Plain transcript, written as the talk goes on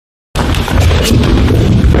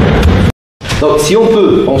Donc si on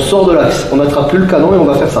peut, on sort de l'axe, on n'attrape plus le canon et on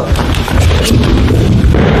va faire ça.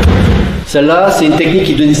 Celle-là, c'est une technique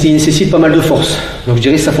qui nécessite pas mal de force. Donc je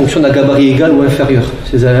dirais que ça fonctionne à gabarit égal ou inférieur.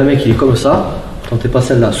 Si vous avez un mec qui est comme ça, tentez pas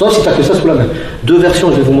celle-là. Sauf si tu n'as que ça sous la main. Deux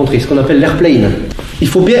versions, je vais vous montrer, ce qu'on appelle l'airplane. Il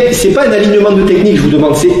faut bien, c'est pas un alignement de technique, je vous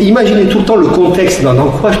demande, c'est imaginer tout le temps le contexte, dans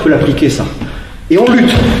quoi je peux l'appliquer ça. Et on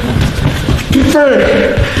lutte. Putain!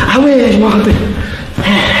 Ah ouais, je m'en rappelle.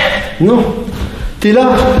 Non. T'es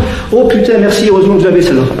là. Oh putain, merci, heureusement que j'avais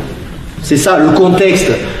celle-là. C'est ça, le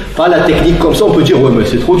contexte. Pas la technique comme ça, on peut dire, ouais, mais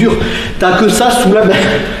c'est trop dur. T'as que ça sous la main.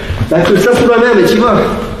 T'as que ça sous la main, mais tu vas.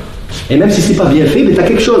 Et même si c'est pas bien fait, mais t'as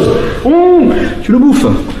quelque chose. Tu le bouffes.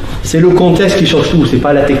 C'est le contexte qui change tout. C'est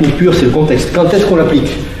pas la technique pure, c'est le contexte. Quand est-ce qu'on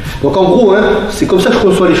l'applique? Donc en gros, hein, c'est comme ça que je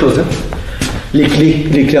conçois les choses. Hein. Les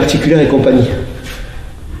clés articulaires et compagnie.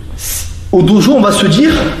 Au dojo, on va se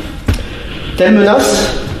dire, telle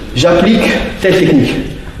menace, j'applique telle technique.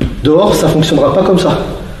 Dehors, ça ne fonctionnera pas comme ça.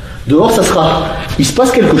 Dehors, ça sera, il se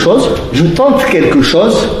passe quelque chose, je tente quelque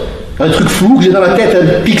chose, un truc flou que j'ai dans la tête,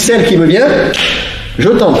 un pixel qui me vient, je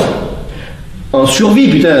tente. En survie,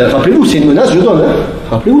 putain, rappelez-vous, c'est une menace, je donne. Hein.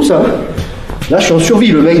 Rappelez-vous ça. Hein. Là, je suis en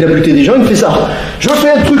survie, le mec, il a buté des gens, il me fait ça. Je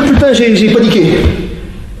fais un truc, putain, j'ai paniqué.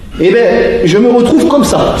 Eh bien, je me retrouve comme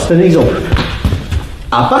ça, c'est un exemple.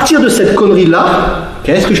 À partir de cette connerie-là,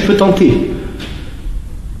 qu'est-ce que je peux tenter?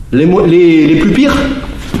 Les plus pires?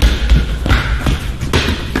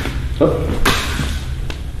 Oh.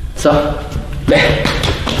 Ça. Ben,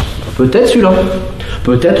 peut-être celui-là.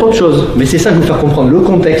 Peut-être autre chose. Mais c'est ça que je veux vous faire comprendre, le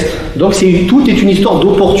contexte. Donc tout est une histoire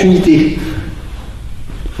d'opportunité.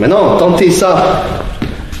 Maintenant, tenter ça.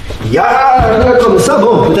 Comme ça,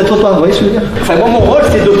 bon, peut-être pas, vous voyez ce que je veux dire? Enfin, moi, mon rôle,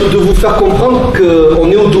 c'est de vous faire comprendre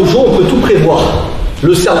qu'on est au dojo, on peut tout prévoir.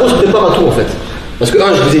 Le cerveau se prépare à tout, en fait. Parce que,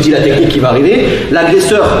 je vous ai dit la technique qui va arriver.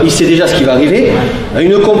 L'agresseur, il sait déjà ce qui va arriver.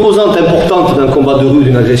 Une composante importante d'un combat de rue,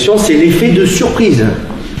 d'une agression, c'est l'effet de surprise.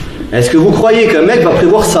 Est-ce que vous croyez qu'un mec va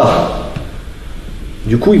prévoir ça?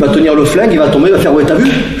 Du coup, il va tenir le flingue, il va tomber, il va faire, ouais, t'as vu?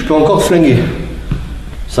 Je peux encore flinguer.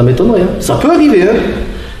 Ça m'étonnerait, hein. Ça peut arriver, hein.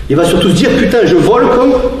 Il va surtout se dire, putain, je vole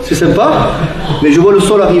comme, c'est sympa, mais je vois le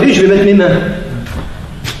sol arriver, je vais mettre mes mains.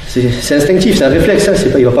 C'est instinctif, c'est un réflexe, hein.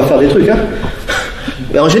 Il va pas faire des trucs, hein.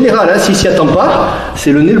 Mais en général, hein, s'il s'y attend pas,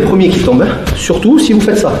 c'est le nez le premier qui tombe. Hein. Surtout si vous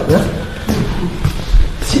faites ça. Hein.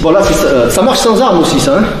 Voilà, ça marche sans arme aussi,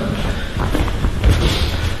 ça. Hein.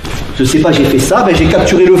 Je sais pas, j'ai fait ça, ben, j'ai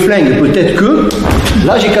capturé le flingue. Peut-être que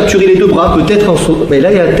là, j'ai capturé les deux bras. Peut-être en saut. Mais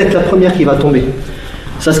là, il y a peut-être la première qui va tomber.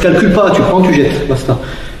 Ça se calcule pas. Tu prends, tu jettes. Basta.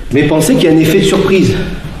 Mais pensez qu'il y a un effet de surprise.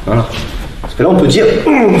 Voilà. Parce que là, on peut dire,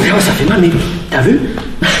 ça fait mal, mais t'as vu?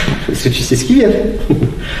 Parce que tu sais ce qui vient.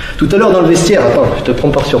 Tout à l'heure dans le vestiaire, attends, je te prends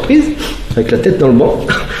par surprise, avec la tête dans le banc.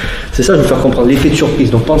 C'est ça, je vais vous faire comprendre, l'effet de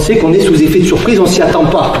surprise. Donc pensez qu'on est sous effet de surprise, on s'y attend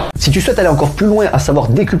pas. Si tu souhaites aller encore plus loin, à savoir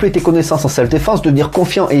décupler tes connaissances en self-défense, devenir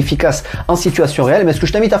confiant et efficace en situation réelle, mais ce que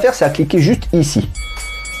je t'invite à faire, c'est à cliquer juste ici.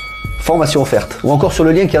 Formation offerte, ou encore sur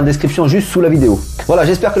le lien qui est en description juste sous la vidéo. Voilà,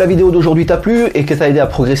 j'espère que la vidéo d'aujourd'hui t'a plu et que t'a aidé à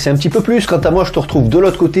progresser un petit peu plus. Quant à moi, je te retrouve de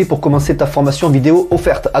l'autre côté pour commencer ta formation vidéo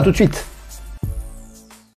offerte. À tout de suite.